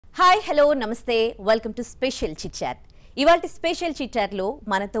Hi hello నమస్తే welcome to special chit chat. ఇవాల్టి special chit chat లో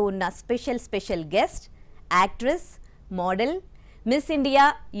మనతో ఉన్న special guest actress, model, miss India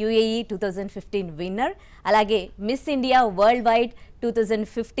UAE 2015 winner, అలాగే మిస్ ఇండియా వరల్డ్ వైడ్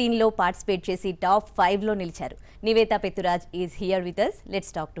 2015 లో participate చేసి టాప్ 5 లో నిలిచారు. Nivetha Pethuraj is here with us.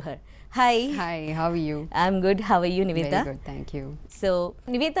 Let's talk to her. Hi. Hi, how are you? I'm good. How are you, Nivetha? Very good, thank you. So,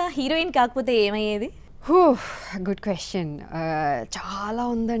 Nivetha heroine కాకపోతే ఏమయ్యేది? Good question. చాలా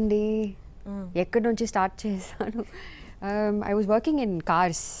ఉందండి. ఎక్కడి నుంచి start చేశాను? I was working in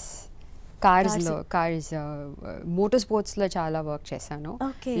cars motor స్పోర్ట్స్లో చాలా work చేశాను.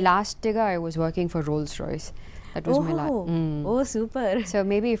 లాస్ట్గా I was working for Rolls Royce. That was my last. Oh, super. So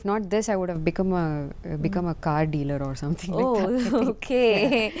maybe if not this, I would have become a car dealer or something like that. Okay.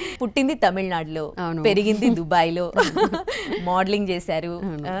 పుట్టింది తమిళనాడులో, పెరిగింది దుబాయ్లో, modelling చేశారు,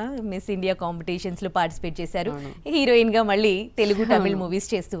 miss India competitions లో participate చేశారు, heroine గా మళ్ళీ Telugu Tamil movies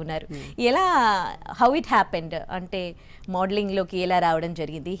చేస్తూ ఉన్నారు. ఎలా హౌ ఇట్ హ్యాపెండ్ అంటే మోడలింగ్ లోకి ఎలా రావడం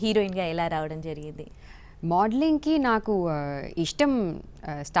జరిగింది, హీరోయిన్ గా ఎలా రావడం జరిగింది? మోడలింగ్కి నాకు ఇష్టం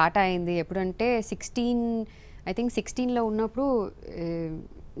స్టార్ట్ అయింది ఎప్పుడంటే 16లో ఉన్నప్పుడు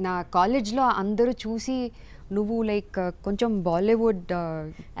నా కాలేజ్లో అందరూ చూసి నువ్వు లైక్ కొంచెం బాలీవుడ్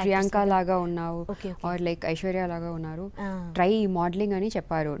ప్రియాంక లాగా ఉన్నావు ఆర్ లైక్ ఐశ్వర్య లాగా ఉన్నారు, ట్రై మోడలింగ్ అని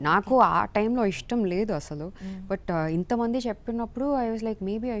చెప్పారు. నాకు ఆ టైంలో ఇష్టం లేదు అసలు, బట్ ఇంతమంది చెప్పినప్పుడు I was like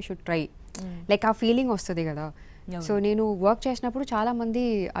maybe I should try, like ఆ ఫీలింగ్ వస్తుంది కదా. సో నేను వర్క్ చేసినప్పుడు చాలా మంది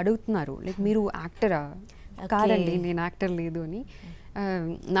అడుగుతున్నారు లైక్ మీరు యాక్టరా? కాదండి, నేను యాక్టర్ లేదు అని.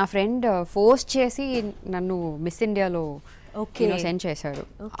 నా ఫ్రెండ్ ఫోర్స్ చేసి నన్ను మిస్ ఇండియాలో సెండ్ చేశారు.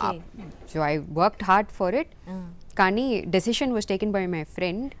 So I worked hard for it, కానీ decision was taken by my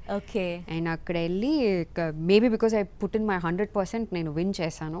friend. And అక్కడ వెళ్ళి maybe because I put in my 100% నేను విన్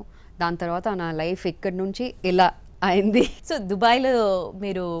చేశాను. దాని తర్వాత నా లైఫ్ ఇక్కడి నుంచి ఇలా అయింది. సో దుబాయ్లో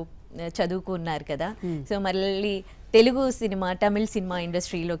మీరు చదువుకున్నారు కదా, సో మళ్ళీ తెలుగు సినిమా, తమిళ్ సినిమా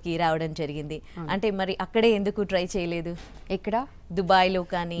ఇండస్ట్రీలోకి రావడం జరిగింది. అంటే మరి అక్కడే ఎందుకు ట్రై చేయలేదు? ఎక్కడ? దుబాయ్లో.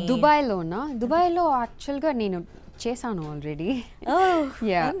 కానీ దుబాయ్లో యాక్చువల్గా నేను చేశాను ఆల్రెడీ.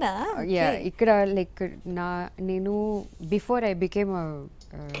 ఇక్కడ లైక్ నేను before I became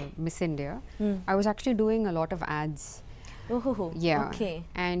miss India I was actually doing a lot of ads.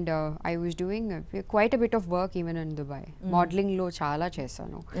 And I was doing quite a bit of work even in Dubai. Modeling lo chala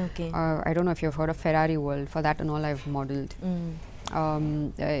chesanu. I don't know if you've heard of Ferrari World. For that and all I've modeled.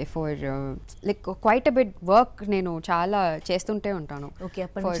 For like quite a bit work nenu chala chestunte untanu. Okay,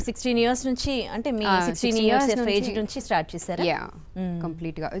 appo 16 years nunchi ante me 16 years age nunchi start chesara? Yeah,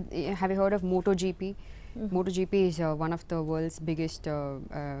 completely. Have you heard of MotoGP? MotoGP is one of the world's biggest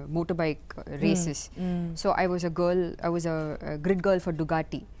motorbike races. So I was a grid girl for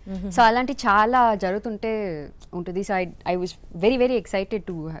Ducati. So alanti chaala jarutunte untadi. So I was very excited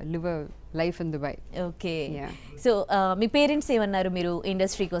to live a life in Dubai. Okay. Yeah. So me parents ఏమన్నారు మీరు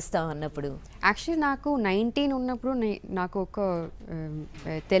ఇండస్ట్రీకి వస్తాం అన్నప్పుడు? Actually నాకు 19 ఉన్నప్పుడు నాకు ఒక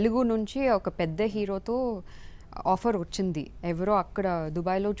తెలుగు నుంచి ఒక పెద్ద హీరోతో ఆఫర్ వచ్చింది. ఎవరో అక్కడ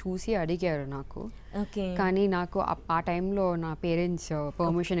దుబాయ్లో చూసి అడిగారు నాకు, కానీ నాకు ఆ టైంలో నా పేరెంట్స్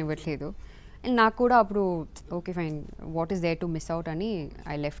పర్మిషన్ ఇవ్వట్లేదు. అండ్ నాకు కూడా అప్పుడు okay fine, what is there to miss out అని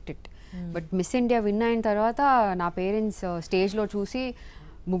I left it. But miss India win అయిన తర్వాత నా పేరెంట్స్ స్టేజ్లో చూసి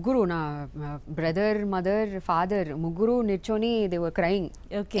ముగ్గురు, నా బ్రదర్, మదర్, ఫాదర్ ముగ్గురు నిల్చొని they were crying,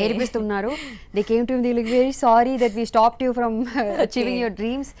 ఏడిపిస్తున్నారు. They came to me like very sorry that we stopped you from achieving your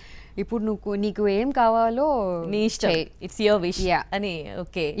dreams. ఇప్పుడు నీకు ఏం కావాలో నీ ఇష్టం, ఇట్స్ యువర్ విష్ అని.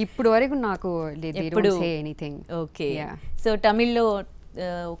 ఓకే, ఇప్పుడు వరకు నాకు ఎనీథింగ్. ఓకే, సో తమిళ్లో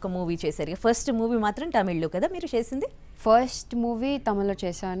ఒక మూవీ చేశారు. ఫస్ట్ మూవీ మాత్రం తమిళ్లో కదా మీరు చేసింది? ఫస్ట్ మూవీ తమిళ్లో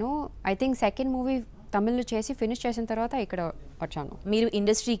చేశాను. ఐ థింక్ సెకండ్ మూవీ తమిళ్లో చేసి ఫినిష్ చేసిన తర్వాత ఇక్కడ వచ్చాను. మీరు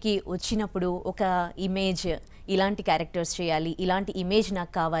ఇండస్ట్రీకి వచ్చినప్పుడు ఒక ఇమేజ్, ఇలాంటి క్యారెక్టర్స్ చేయాలి, ఇలాంటి ఇమేజ్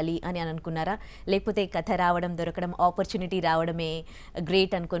నాకు కావాలి అని అనుకున్నారా? లేకపోతే కథ రావడం, దొరకడం, ఆపర్చునిటీ రావడమే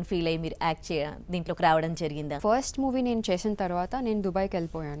గ్రేట్ అనుకొని ఫీల్ అయ్యి మీరు దీంట్లోకి రావడం జరిగిందా? ఫస్ట్ మూవీ నేను చేసిన తర్వాత నేను దుబాయ్కి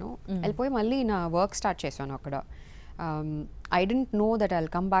వెళ్ళిపోయి మళ్ళీ నా వర్క్ స్టార్ట్ చేశాను అక్కడ. I don't know that I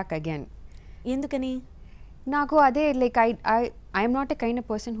will come back again. ఎందుకని? నాకు అదే like I'm not a kind of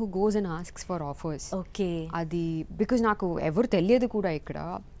person who goes and asks for offers. Okay, అది బికాజ్ నాకు ఎవరు తెలియదు కూడా ఇక్కడ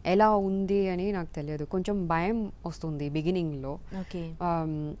ఎలా ఉంది అని నాకు తెలియదు. కొంచెం భయం వస్తుంది బిగినింగ్లో.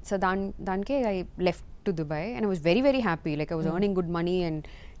 సో దానికే I left to Dubai and I was very happy. Like I was earning good money and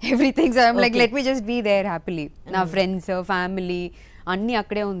everything. So I'm like let me just be there happily. నా ఫ్రెండ్స్, ఫ్యామిలీ అన్నీ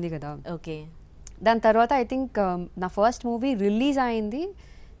అక్కడే ఉంది కదా. ఓకే, దాని తర్వాత ఐ థింక్ నా first movie release అయింది.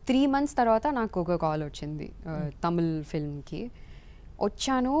 3 months తర్వాత నాకు ఒక కాల్ వచ్చింది తమిళ్ ఫిల్మ్కి.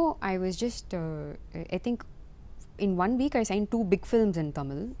 వచ్చాను. I was just I think in 1 week I signed 2 big films in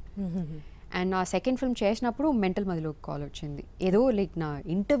Tamil. And నా సెకండ్ ఫిల్మ్ చేసినప్పుడు మెంటల్ మదిలో కాల్ వచ్చింది. ఏదో లైక్ నా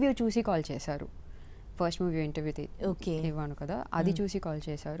ఇంటర్వ్యూ చూసి కాల్ చేశారు. ఫస్ట్ మూవీ ఇంటర్వ్యూ ఇవ్వను కదా, అది చూసి కాల్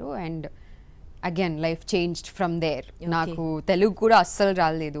చేశారు. And again life changed from there. నాకు తెలుగు కూడా అస్సలు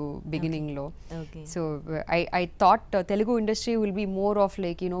రాలేదు బిగినింగ్లో. So I thought Telugu industry will be more of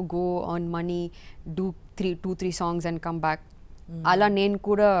like go on money, do 2-3 songs and come back. అలా నేను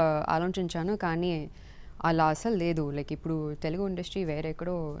కూడా ఆలోచించాను, కానీ అలా అసలు లేదు. లైక్ ఇప్పుడు తెలుగు ఇండస్ట్రీ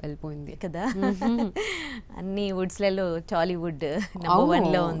వేరెక్కడో వెళ్ళిపోయింది కదా. అన్ని వుడ్స్లలో టాలీవుడ్ నంబర్ 1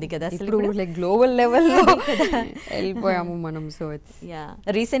 లో ఉంది కదా ఇప్పుడు లైక్ గ్లోబల్ లెవెల్లో వెళ్ళిపోయాము మనం. సో యా,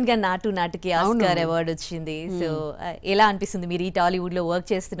 రీసెంట్ గా నాటుకి ఆస్కార్ అవార్డు వచ్చింది. సో ఎలా అనిపిస్తుంది మీరు ఈ టాలీవుడ్ లో వర్క్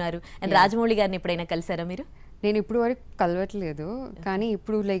చేస్తున్నారు? అండ్ రాజమౌళి గారిని ఎప్పుడైనా కలిసారా మీరు? నేను ఇప్పుడు వరకు కలవట్లేదు, కానీ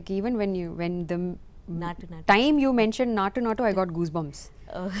ఇప్పుడు like even when the time you mention నాటు ఐ గాట్ గూస్ బంప్స్.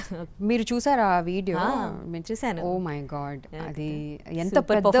 మీరు చూసారా ఆ వీడియో? చూసాను. ఓ మై గాడ్, అది ఎంత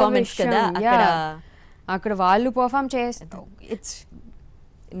పెద్ద పర్ఫార్మెన్స్ కదా. అక్కడ వాళ్ళు పర్ఫార్మ్ చేస్తారు, ఇట్స్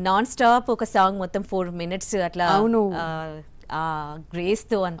నాన్ స్టాప్ ఒక సాంగ్ మొత్తం 4 minutes అట్లా. అవును, ఆ గ్రేస్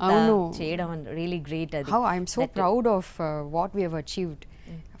తో అంతా చేయడం రియల్లీ గ్రేట్. అది how I am so proud of what we have achieved.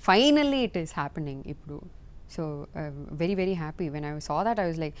 Finally it is happening ఇప్పుడు. So very very happy when I saw that. I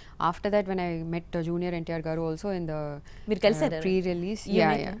was like, after that when I met Junior NTR garu also in the pre-release.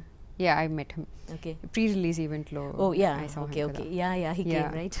 Yeah, I met him. Okay. Pre-release event lo. Oh yeah, I saw okay him. Okay, yeah, he came,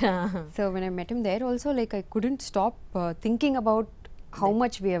 right? So when I met him there also, like I couldn't stop thinking about how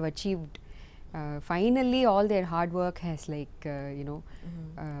much we have achieved. Finally all their hard work has like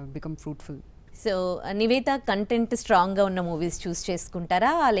become fruitful. So Nivetha content స్ట్రాంగ్గా ఉన్న movies చూస్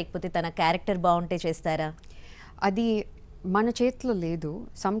చేసుకుంటారా, లేకపోతే తన character బాగుంటే చేస్తారా? అది మన చేతిలో లేదు.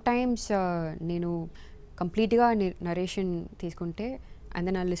 సమ్టైమ్స్ నేను కంప్లీట్గా నరేషన్ తీసుకుంటే and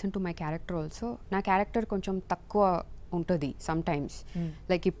then I listen to my character also. నా క్యారెక్టర్ కొంచెం తక్కువ ఉంటుంది సమ్టైమ్స్.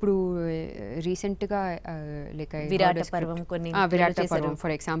 లైక్ ఇప్పుడు రీసెంట్గా లైక్ విరాట పర్వం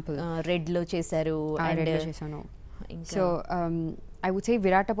ఫర్ ఎగ్జాంపుల్ రెడ్లో చేశారు. చేశాను. So I would say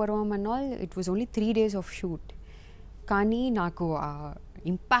Virata Parvam and all, it was only 3 days of shoot. Kani naku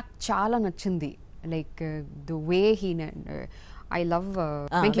impact chala nachindi. Like the way he I love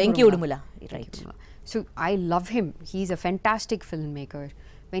Venki Udumula, right? So I love him. He's a fantastic filmmaker.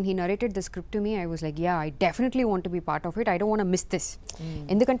 When he narrated the script to me, I was like, yeah, I definitely want to be part of it. I don't want to miss this.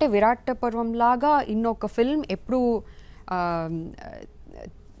 Endukante Virata Parvam laga innoka film eppudu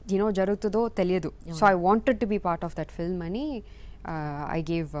jarugutudo teliyadu. So I wanted to be part of that film ani I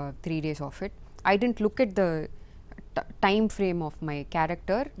gave 3 days of it. I didn't look at the time frame of my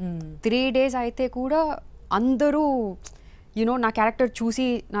character. 3 days aithe kuda andaru na character choose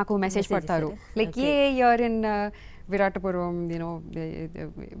naku message padtaru like yeah, you're in Virata Parvam,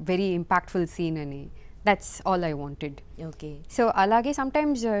 very impactful scene ani. That's all I wanted. Okay. So alage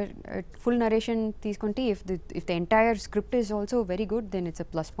sometimes full narration తీసుకుంటే if the entire script is also very good, then it's a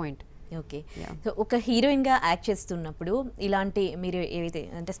plus point. Okay. So ఒక హీరోయిన్గా act చేస్తున్నప్పుడు ఇలాంటి మీరు ఏవైతే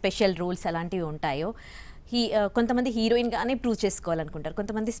అంటే special roles అలాంటివి ఉంటాయో, కొంతమంది హీరోయిన్గానే ప్రూవ్ చేసుకోవాలనుకుంటారు,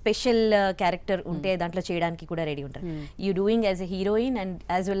 కొంతమంది స్పెషల్ క్యారెక్టర్ ఉంటే దాంట్లో చేయడానికి కూడా రెడీ ఉంటారు. You doing as a heroine and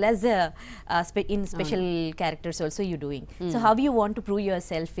as well as in special characters also you doing. So how you want to prove your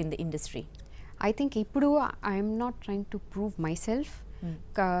self in the industry? I think ఇప్పుడు I'm not trying to prove my self.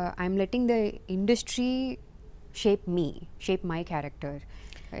 I'm letting the industry shape my character.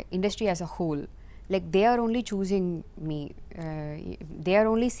 Industry as a whole, like they are only choosing me, they are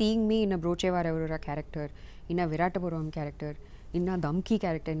only seeing me in a Brocheva Aurora character, in a Virata Parvam character, in a Dhamki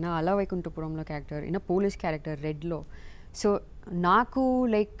character, in a Ala Vaikuntapuramlo character, in a police character Red Lo. So నాకు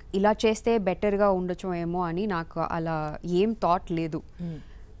like ఇలా చేస్తే బెటర్గా ఉండొచ్చు ఏమో అని నాకు అలా ఏం థాట్ లేదు.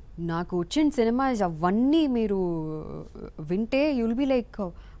 నాకు వచ్చిన సినిమాస్ అవన్నీ మీరు వింటే you will be like,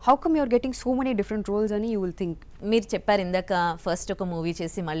 how come you're getting so many different roles అని యూ విల్ థింక్. మీరు చెప్పారు ఇందాక ఫస్ట్ ఒక మూవీ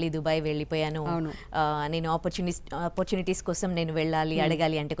చేసి మళ్ళీ దుబాయ్ వెళ్ళిపోయాను, నేను ఆపర్చునిటీస్ కోసం నేను వెళ్ళాలి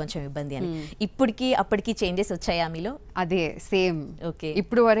అడగాలి అంటే కొంచెం ఇబ్బంది అని. ఇప్పటికి అప్పటికి చేంజెస్ వచ్చాయా మీలో? అదే సేమ్. ఓకే.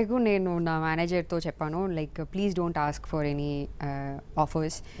 ఇప్పుడు వరకు నేను నా మేనేజర్తో చెప్పాను like please don't ask for any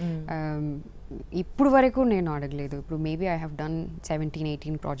offers. ఇప్పుడు వరకు నేను అడగలేదు. ఇప్పుడు maybe I have done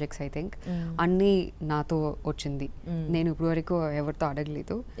 17-18 projects I think. అన్నీ నాతో వచ్చింది. నేను ఇప్పుడు వరకు ఎవరితో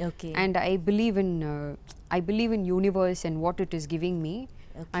అడగలేదు. And I believe in universe and what it is giving me.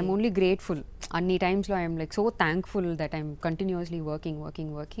 I'm only grateful. అన్ని టైమ్స్లో I'm like so thankful that I'm continuously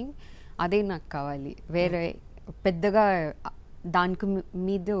working. అదే నాకు కావాలి. వేరే పెద్దగా దానికి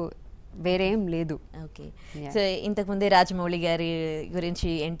మీద వేరేం లేదు. ఓకే. సో ఇంతకుముందే రాజమౌళి గారి గురించి,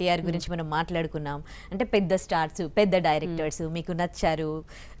 ఎన్టీఆర్ గురించి మనం మాట్లాడుకున్నాం. అంటే పెద్ద స్టార్స్, పెద్ద డైరెక్టర్స్ మీకు నచ్చారు,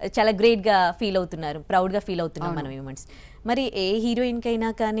 చాలా గ్రేట్గా ఫీల్ అవుతున్నారు, ప్రౌడ్గా ఫీల్ అవుతున్నాం మనం మూమెంట్స్. మరి ఏ హీరోయిన్కైనా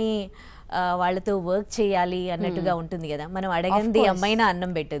కానీ వాళ్ళతో వర్క్ చేయాలి అన్నట్టుగా ఉంటుంది కదా. మనం అడగంది అమ్మాయినా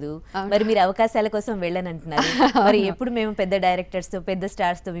అన్నం పెట్టదు. మరి మీరు అవకాశాల కోసం వెళ్ళనంటున్నారు. మరి ఎప్పుడు మేము పెద్ద డైరెక్టర్స్ తో, పెద్ద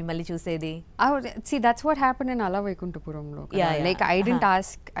స్టార్స్ తో మిమ్మల్ని చూసేది? See, that's what happened in Ala Vaikuntapuramlo. Like I didn't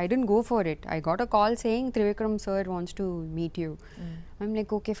ask, I didn't go for it. I got a call saying Trivikram sir wants to meet you. I'm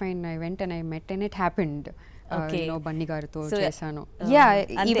like, okay fine. I went and I met and it happened. You know, Banni garto chesano. Yeah,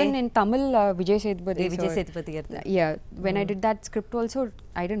 even in Tamil, Vijay Sethupathi sir. Yeah, when I did that script also,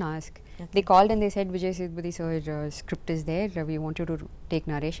 I didn't ask. They called and they said, Vijay Sethupathi sir, script is there, we want you to take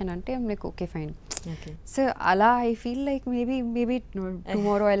narration. Ante I'm like, okay fine. So ala I feel like maybe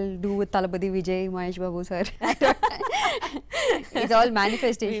tomorrow I'll do with Talapati Vijay, Mahesh Babu sir. It's all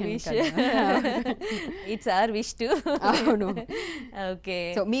manifestation. It's our wish too. No. Okay.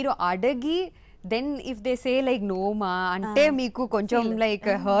 So meeru adagi, then if they say like no ma ante meeku koncham like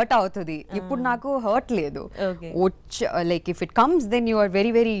hurt avutadi. Ippudu naku hurt ledu. Like if it comes then you are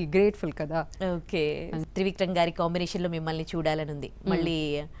very very grateful kada. Okay. Trivikram gari combination lo mimmalni చూడాలని ఉంది. మళ్ళీ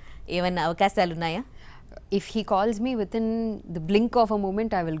ఏమైనా అవకాశాలు ఉన్నాయా? If he calls me within the blink of a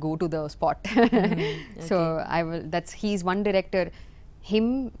moment, I will go to the spot. So I will. He's one director. Him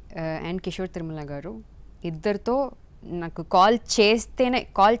and Kishore Tirumala garu iddarto నాకు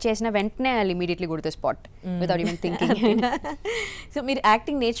call చేసిన వెంటనే I immediately go to the spot without even thinking. So మీరు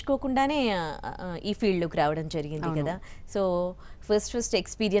acting నేర్చుకోకుండానే ఈ ఫీల్డ్లోకి రావడం జరిగింది కదా. So first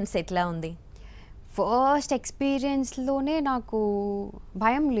experience ఎట్లా ఉంది? ఫస్ట్ ఎక్స్పీరియన్స్లోనే నాకు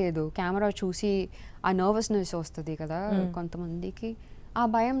భయం లేదు. కెమెరా చూసి ఆ నర్వస్నెస్ వస్తుంది కదా కొంతమందికి, ఆ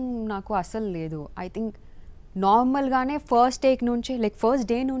భయం నాకు అసలు లేదు. ఐ థింక్ నార్మల్గానే ఫస్ట్ టేక్ నుంచే, లైక్ ఫస్ట్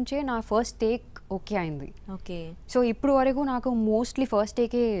డే నుంచే నా ఫస్ట్ టేక్ ఓకే అయింది. ఓకే. సో ఇప్పుడు వరకు నాకు మోస్ట్లీ ఫస్ట్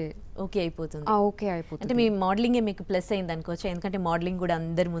టేకే ఓకే అయిపోతుంది. ఓకే అయిపోతుంది. అంటే మీ మోడలింగే మీకు ప్లస్ అయింది అనుకోవచ్చు, ఎందుకంటే మోడలింగ్ కూడా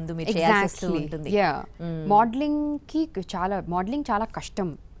అందరి ముందు మీరు చేయాల్సి ఉంటుంది. మోడలింగ్ చాలా కష్టం.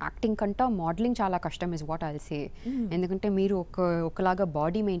 యాక్టింగ్ కంటే మోడలింగ్ చాలా కష్టం ఇస్ వాట్ ఐల్ సే. ఎందుకంటే మీరు ఒకలాగా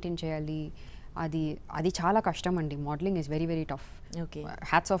బాడీ మెయింటైన్ చేయాలి, అది చాలా కష్టం అండి. Modelling is very very tough. Okay.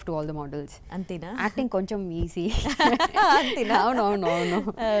 Hats off to all the models. అంతేనా? యాక్టింగ్ కొంచెం ఈజీ. అంతేనా? అవును.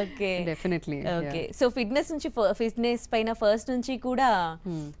 Okay, definitely. Okay. So fitness పైన ఫస్ట్ నుంచి కూడా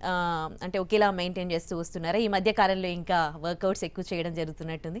అంటే ఒకేలా మెయింటైన్ చేస్తూ వస్తున్నారా? ఈ మధ్య కాలంలో ఇంకా వర్కౌట్స్ ఎక్కువ చేయడం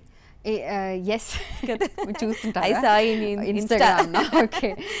జరుగుతున్నట్టుంది. Yes, చూస్తుంటా Instagram.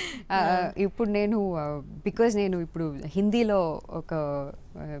 ఓకే. ఇప్పుడు నేను బికాజ్ నేను ఇప్పుడు హిందీలో ఒక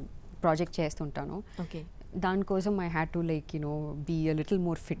ప్రాజెక్ట్ చేస్తుంటాను. ఓకే. దానికోసం I had to like be a little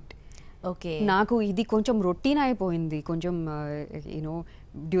more fit. Okay. నాకు ఇది కొంచెం రొటీన్ అయిపోయింది. కొంచెం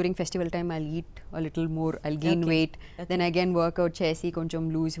during festival time I eat a little more, I gain weight, then again work out చేసి కొంచెం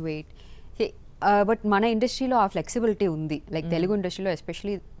లూజ్ వెయిట్. బట్ మన ఇండస్ట్రీలో ఆ ఫ్లెక్సిబిలిటీ ఉంది, లైక్ తెలుగు ఇండస్ట్రీలో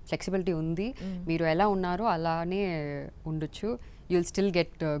ఎస్పెషలీ ఫ్లెక్సిబిలిటీ ఉంది. మీరు ఎలా ఉన్నారో అలానే ఉండొచ్చు. you'll still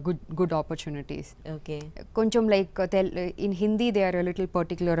get good opportunities. Okay. Koncham like in Hindi they are a little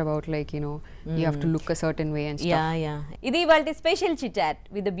particular about like you have to look a certain way and stuff. Yeah. Idi ivalti special chit chat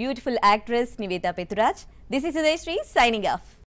with the beautiful actress Nivetha Pethuraj. This is Sudheshri signing off.